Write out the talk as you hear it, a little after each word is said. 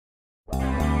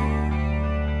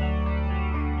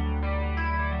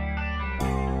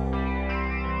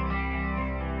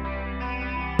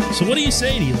So what do you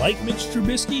say? Do you like Mitch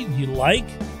Trubisky? Do you like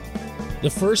the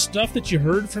first stuff that you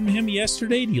heard from him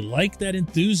yesterday? Do you like that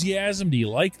enthusiasm? Do you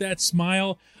like that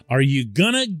smile? Are you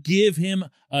gonna give him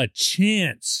a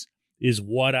chance is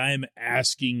what I'm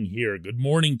asking here. Good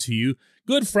morning to you.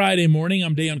 Good Friday morning.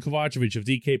 I'm Dejan Kovacevic of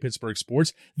DK Pittsburgh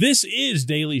Sports. This is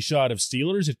Daily Shot of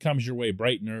Steelers. It comes your way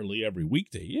bright and early every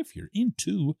weekday if you're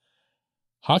into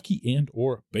hockey and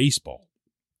or baseball.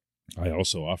 I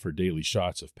also offer daily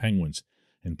shots of Penguins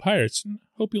and Pirates, and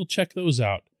hope you'll check those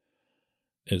out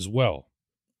as well.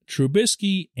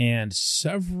 Trubisky and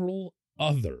several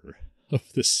other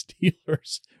of the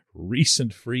Steelers'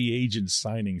 recent free agent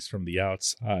signings from the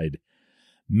outside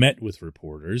met with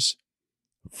reporters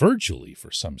virtually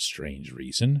for some strange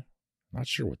reason. Not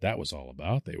sure what that was all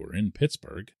about. They were in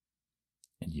Pittsburgh.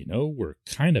 And we're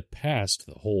kind of past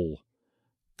the whole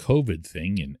COVID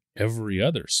thing in every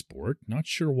other sport. Not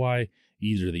sure why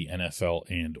either the NFL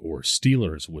and or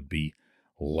Steelers would be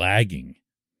lagging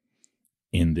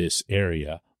in this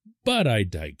area. But I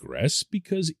digress,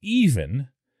 because even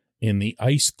in the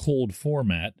ice-cold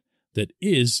format that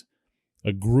is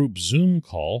a group Zoom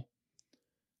call,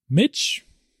 Mitch,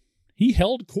 he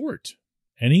held court,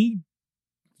 and he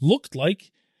looked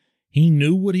like he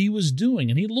knew what he was doing,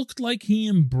 and he looked like he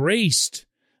embraced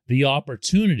the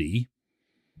opportunity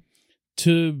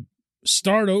to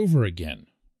start over again,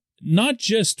 not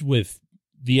just with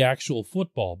the actual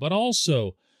football, but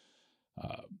also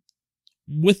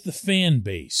with the fan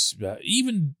base.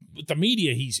 Even with the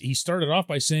media, he started off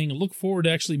by saying, look forward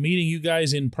to actually meeting you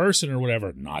guys in person or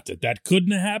whatever. Not that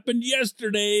couldn't have happened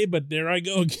yesterday, but there I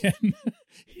go again.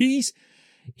 He's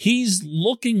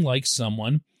looking like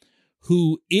someone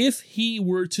who, if he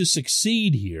were to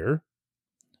succeed here,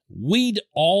 we'd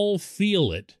all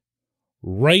feel it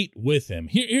right with him.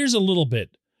 Here's a little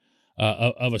bit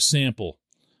of a sample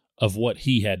of what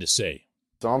he had to say.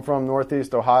 So I'm from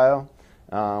Northeast Ohio,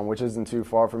 which isn't too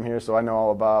far from here, so I know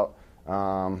all about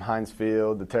Heinz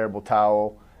Field, the terrible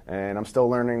towel, and I'm still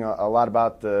learning a lot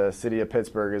about the city of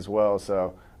Pittsburgh as well.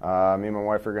 So me and my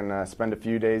wife are going to spend a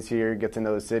few days here, get to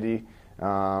know the city,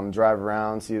 drive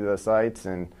around, see the sights,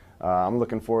 and I'm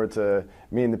looking forward to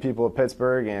meeting the people of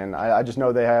Pittsburgh, and I just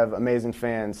know they have amazing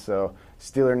fans. So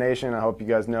Steeler Nation, I hope you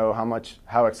guys know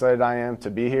how excited I am to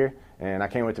be here, and I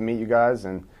can't wait to meet you guys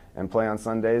and play on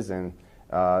Sundays. And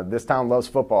this town loves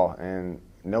football, and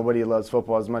nobody loves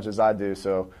football as much as I do.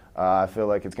 So I feel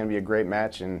like it's going to be a great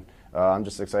match, and I'm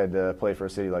just excited to play for a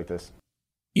city like this.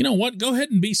 You know what? Go ahead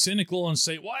and be cynical and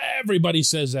say, well, everybody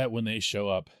says that when they show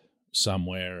up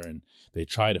somewhere and they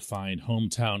try to find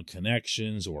hometown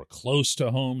connections or close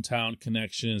to hometown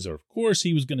connections. Or, of course,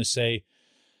 he was going to say,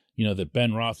 that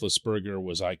Ben Roethlisberger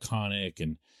was iconic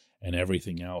and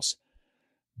everything else.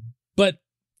 But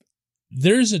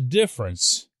there's a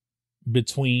difference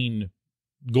between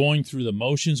going through the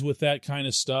motions with that kind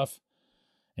of stuff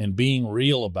and being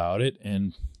real about it.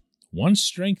 And one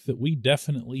strength that we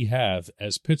definitely have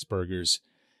as Pittsburghers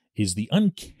is the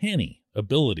uncanny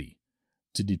ability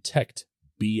to detect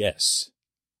BS,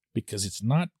 because it's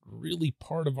not really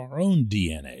part of our own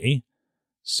DNA,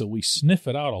 so we sniff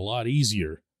it out a lot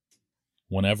easier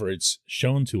whenever it's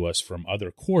shown to us from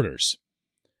other quarters.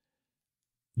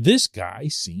 This guy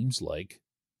seems like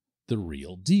the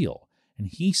real deal, and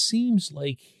he seems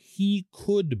like he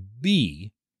could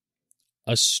be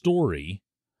a story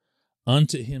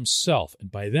unto himself. And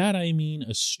by that I mean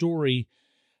a story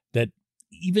that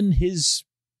even his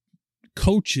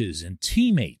coaches and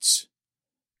teammates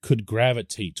could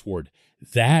gravitate toward.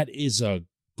 That is a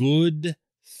good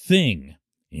thing,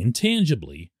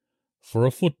 intangibly, for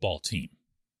a football team.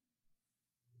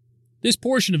 This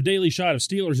portion of Daily Shot of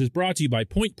Steelers is brought to you by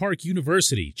Point Park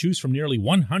University. Choose from nearly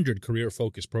 100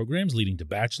 career-focused programs leading to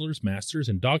bachelor's, master's,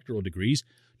 and doctoral degrees.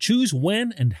 Choose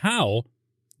when and how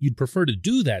you'd prefer to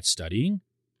do that studying,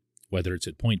 whether it's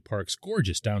at Point Park's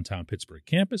gorgeous downtown Pittsburgh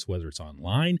campus, whether it's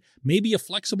online, maybe a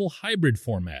flexible hybrid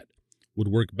format would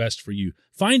work best for you.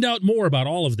 Find out more about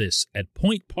all of this at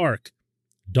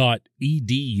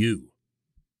pointpark.edu.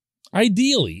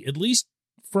 Ideally, at least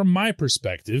from my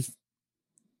perspective,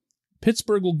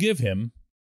 Pittsburgh will give him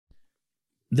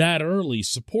that early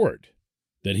support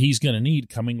that he's going to need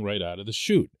coming right out of the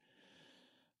chute.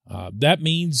 That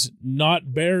means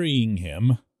not burying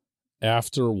him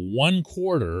after one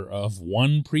quarter of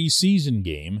one preseason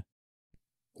game,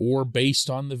 or based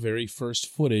on the very first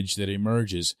footage that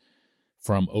emerges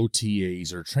from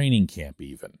OTAs or training camp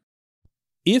even.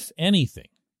 If anything,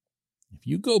 if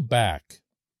you go back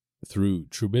through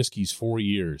Trubisky's 4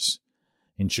 years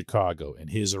in Chicago and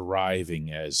his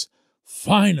arriving as,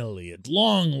 finally, at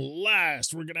long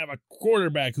last, we're going to have a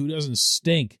quarterback who doesn't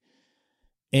stink,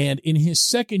 And in his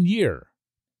second year,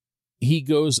 he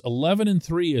goes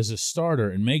 11-3 as a starter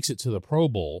and makes it to the Pro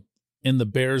Bowl. And the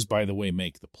Bears, by the way,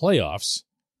 make the playoffs.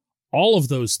 All of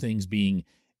those things being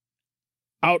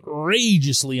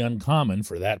outrageously uncommon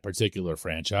for that particular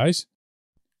franchise.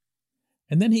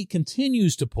 And then he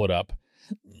continues to put up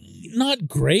not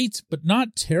great, but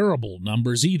not terrible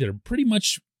numbers either. Pretty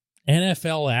much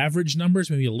NFL average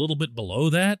numbers, maybe a little bit below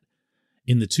that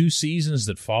in the 2 seasons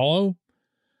that follow.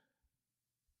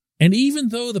 And even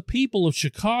though the people of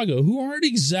Chicago, who aren't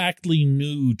exactly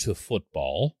new to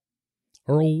football,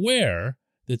 are aware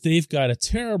that they've got a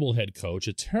terrible head coach,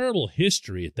 a terrible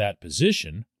history at that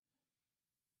position,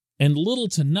 and little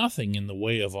to nothing in the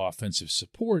way of offensive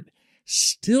support,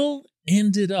 still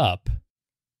ended up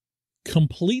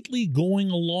completely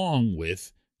going along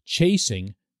with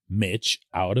chasing Mitch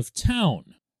out of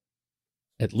town.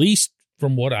 At least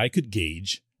from what I could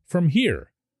gauge from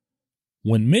here.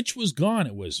 When Mitch was gone,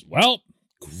 it was, well,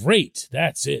 great,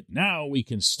 that's it. Now we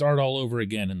can start all over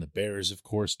again. And the Bears, of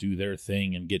course, do their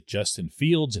thing and get Justin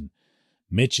Fields. And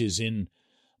Mitch is in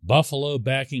Buffalo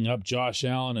backing up Josh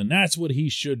Allen, and that's what he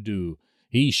should do.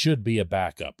 He should be a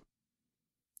backup.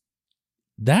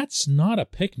 That's not a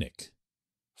picnic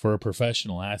for a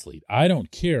professional athlete. I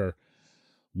don't care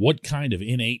what kind of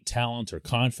innate talent or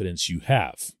confidence you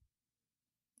have.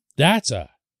 That's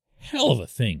a hell of a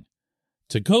thing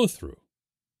to go through.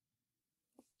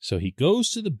 So he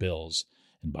goes to the Bills,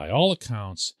 and by all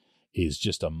accounts, is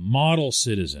just a model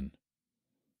citizen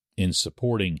in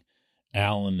supporting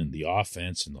Allen and the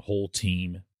offense and the whole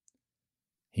team.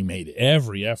 He made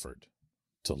every effort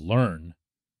to learn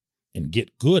and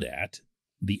get good at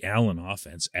the Allen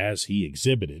offense as he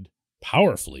exhibited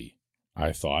powerfully,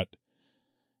 I thought,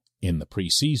 in the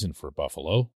preseason for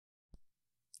Buffalo.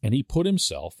 And he put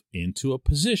himself into a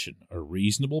position, a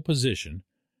reasonable position,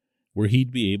 where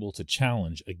he'd be able to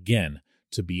challenge again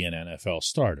to be an NFL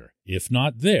starter. If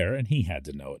not there, and he had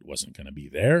to know it wasn't going to be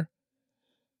there,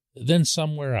 then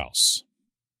somewhere else.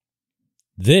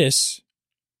 This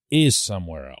is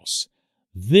somewhere else.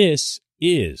 This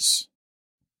is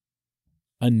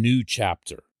a new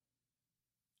chapter,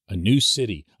 a new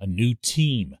city, a new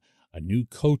team, a new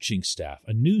coaching staff,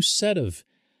 a new set of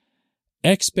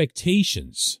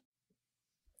expectations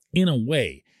in a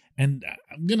way. And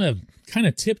I'm going to kind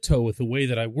of tiptoe with the way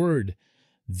that I word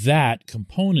that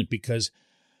component, because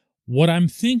what I'm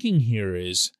thinking here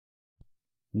is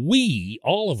we,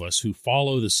 all of us who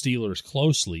follow the Steelers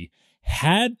closely,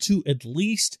 had to at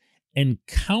least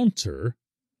encounter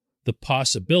the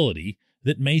possibility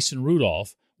that Mason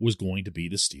Rudolph was going to be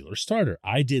the Steelers starter.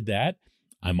 I did that.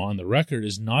 I'm on the record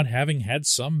as not having had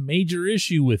some major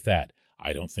issue with that.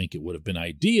 I don't think it would have been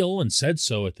ideal and said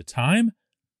so at the time,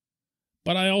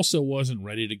 but I also wasn't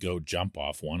ready to go jump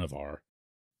off one of our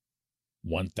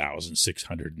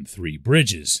 1,603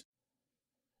 bridges.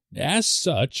 As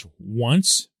such,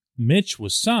 once Mitch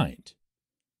was signed,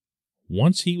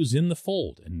 once he was in the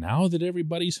fold, and now that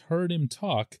everybody's heard him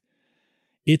talk,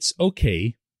 it's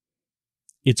okay.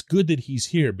 It's good that he's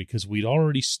here, because we'd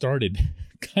already started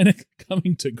kind of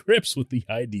coming to grips with the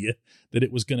idea that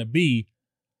it was going to be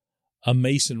a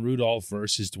Mason Rudolph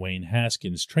versus Dwayne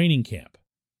Haskins training camp.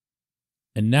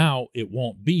 And now it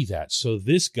won't be that. So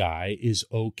this guy is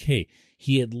okay.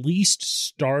 He at least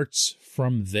starts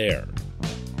from there.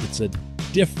 It's a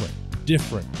different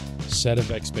set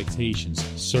of expectations,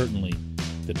 certainly,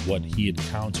 than what he had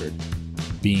countered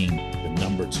being the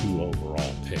number 2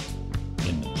 overall pick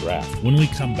in the draft. When we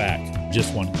come back,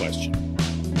 just one question.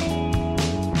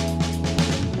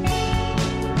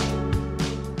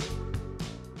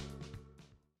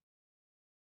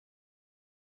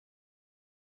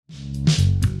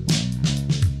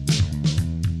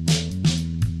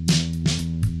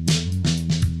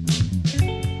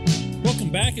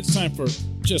 Back. It's time for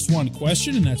Just One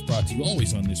Question, and that's brought to you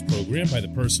always on this program by the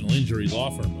personal injury law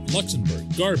firm of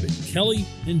Luxembourg, Garvin, Kelly,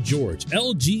 and George,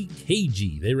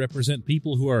 LGKG. They represent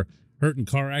people who are hurt in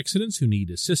car accidents, who need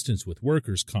assistance with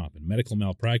workers' comp and medical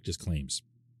malpractice claims.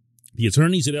 The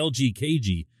attorneys at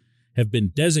LGKG have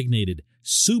been designated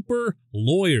super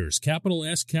lawyers, capital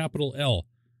S, capital L,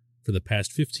 for the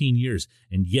past 15 years.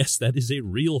 And yes, that is a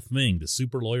real thing. The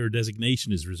super lawyer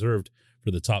designation is reserved for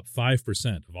the top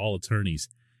 5% of all attorneys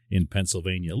in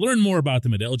Pennsylvania. Learn more about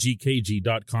them at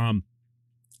lgkg.com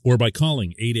or by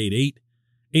calling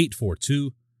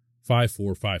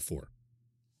 888-842-5454.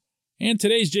 And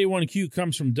today's J1Q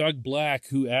comes from Doug Black,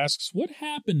 who asks, what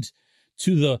happened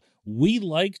to the we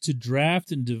like to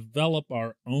draft and develop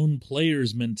our own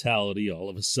players mentality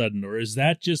all of a sudden? Or is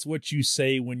that just what you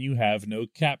say when you have no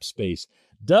cap space?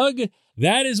 Doug,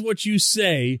 that is what you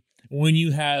say when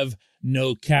you have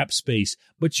no cap space,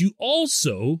 but you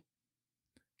also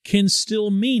can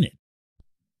still mean it.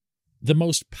 The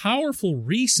most powerful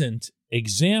recent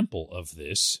example of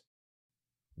this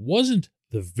wasn't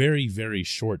the very, very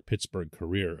short Pittsburgh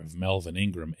career of Melvin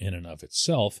Ingram in and of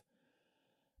itself,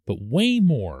 but way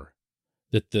more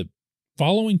that the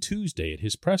following Tuesday at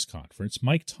his press conference,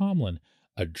 Mike Tomlin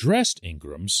addressed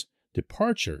Ingram's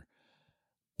departure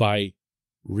by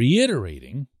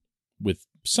reiterating with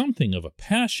something of a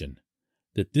passion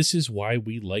that this is why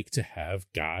we like to have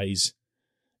guys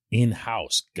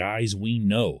in-house, guys we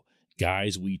know,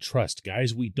 guys we trust,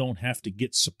 guys we don't have to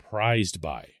get surprised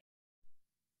by.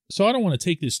 So I don't want to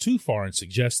take this too far and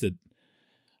suggest that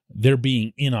they're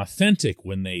being inauthentic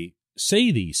when they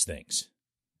say these things.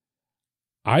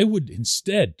 I would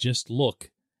instead just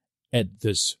look at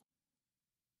this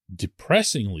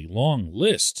depressingly long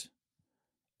list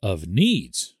of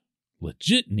needs,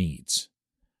 legit needs,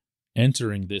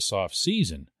 entering this off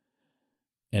season,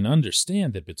 and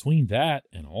understand that between that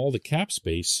and all the cap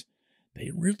space, they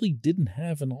really didn't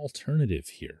have an alternative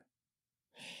here.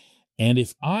 And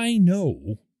if I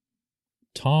know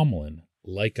Tomlin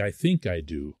like I think I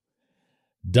do,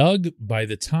 Doug, by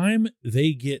the time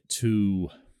they get to,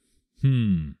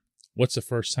 what's the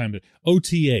first time?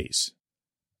 OTAs.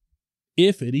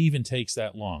 If it even takes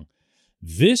that long,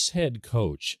 this head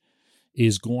coach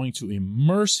is going to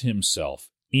immerse himself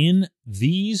in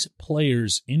these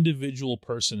players' individual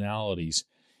personalities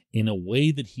in a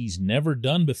way that he's never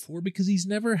done before because he's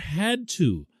never had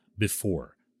to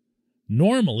before.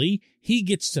 Normally, he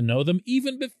gets to know them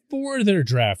even before they're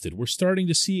drafted. We're starting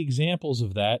to see examples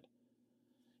of that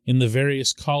in the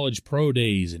various college pro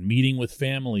days and meeting with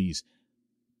families.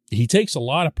 He takes a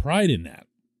lot of pride in that.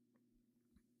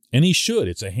 And he should.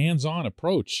 It's a hands-on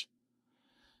approach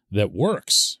that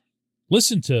works.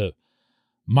 Listen to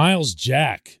Miles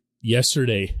Jack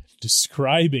yesterday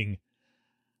describing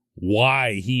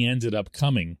why he ended up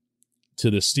coming to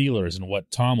the Steelers and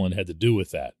what Tomlin had to do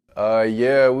with that.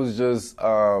 It was just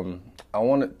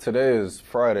today is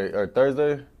Friday or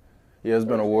Thursday. Yeah, it's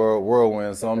been a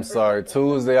whirlwind, so I'm sorry.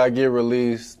 Tuesday I get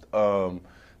released.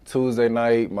 Tuesday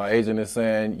night my agent is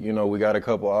saying, we got a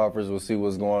couple offers, we'll see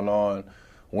what's going on.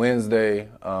 Wednesday,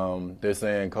 they're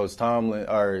saying Coach Tomlin,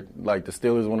 or like the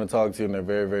Steelers want to talk to you, and they're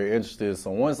very, very interested.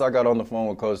 So once I got on the phone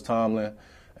with Coach Tomlin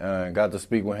and got to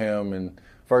speak with him, and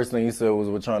first thing he said was,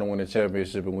 we're trying to win a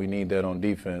championship and we need that on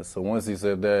defense. So once he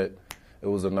said that, it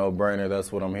was a no-brainer.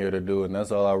 That's what I'm here to do, and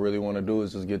that's all I really want to do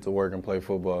is just get to work and play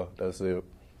football. That's it.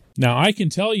 Now, I can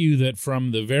tell you that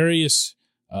from the various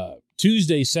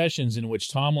Tuesday sessions in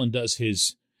which Tomlin does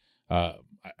his,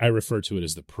 I refer to it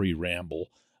as the pre-ramble,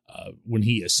 when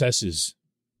he assesses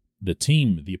the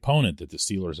team, the opponent that the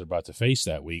Steelers are about to face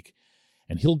that week,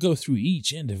 and he'll go through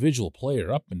each individual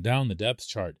player up and down the depth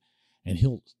chart, and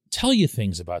he'll tell you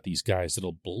things about these guys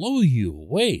that'll blow you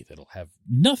away, that'll have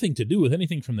nothing to do with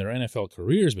anything from their NFL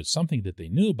careers, but something that they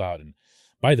knew about. And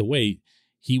by the way,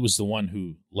 he was the one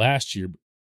who last year,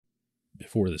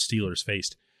 before the Steelers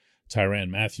faced Tyrann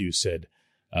Mathieu, said,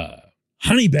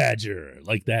 honey badger,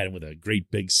 like that, and with a great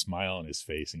big smile on his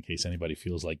face in case anybody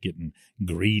feels like getting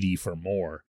greedy for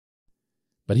more.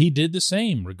 But he did the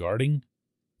same regarding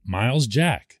Miles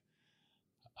Jack.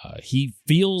 He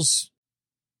feels,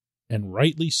 and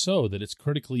rightly so, that it's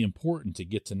critically important to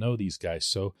get to know these guys.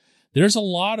 So there's a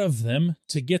lot of them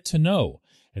to get to know,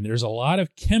 and there's a lot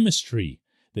of chemistry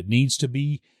that needs to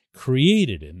be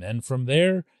created, and then from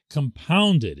there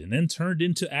compounded, and then turned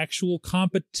into actual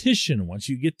competition once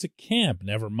you get to camp,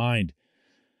 never mind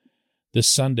the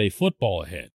Sunday football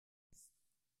ahead.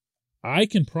 I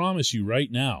can promise you right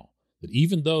now that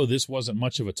even though this wasn't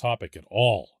much of a topic at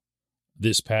all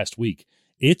this past week,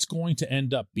 it's going to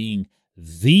end up being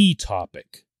the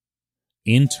topic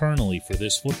internally for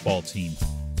this football team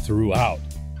throughout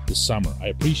the summer. I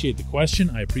appreciate the question.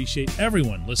 I appreciate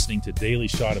everyone listening to Daily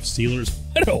Shot of Steelers.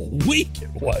 What a week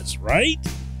it was, right?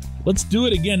 Let's do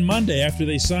it again Monday after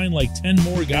they sign like 10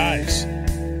 more guys.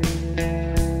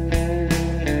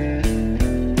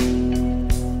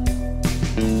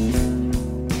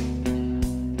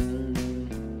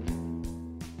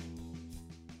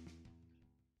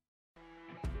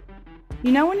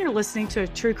 You know when you're listening to a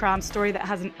true crime story that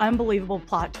has an unbelievable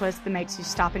plot twist that makes you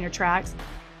stop in your tracks?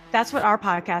 That's what our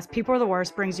podcast, People Are the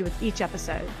Worst, brings you with each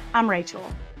episode. I'm Rachel.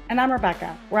 And I'm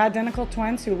Rebecca. We're identical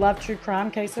twins who love true crime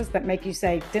cases that make you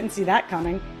say, didn't see that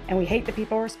coming, and we hate the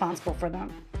people responsible for them.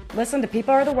 Listen to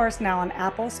People Are the Worst now on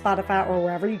Apple, Spotify, or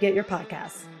wherever you get your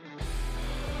podcasts.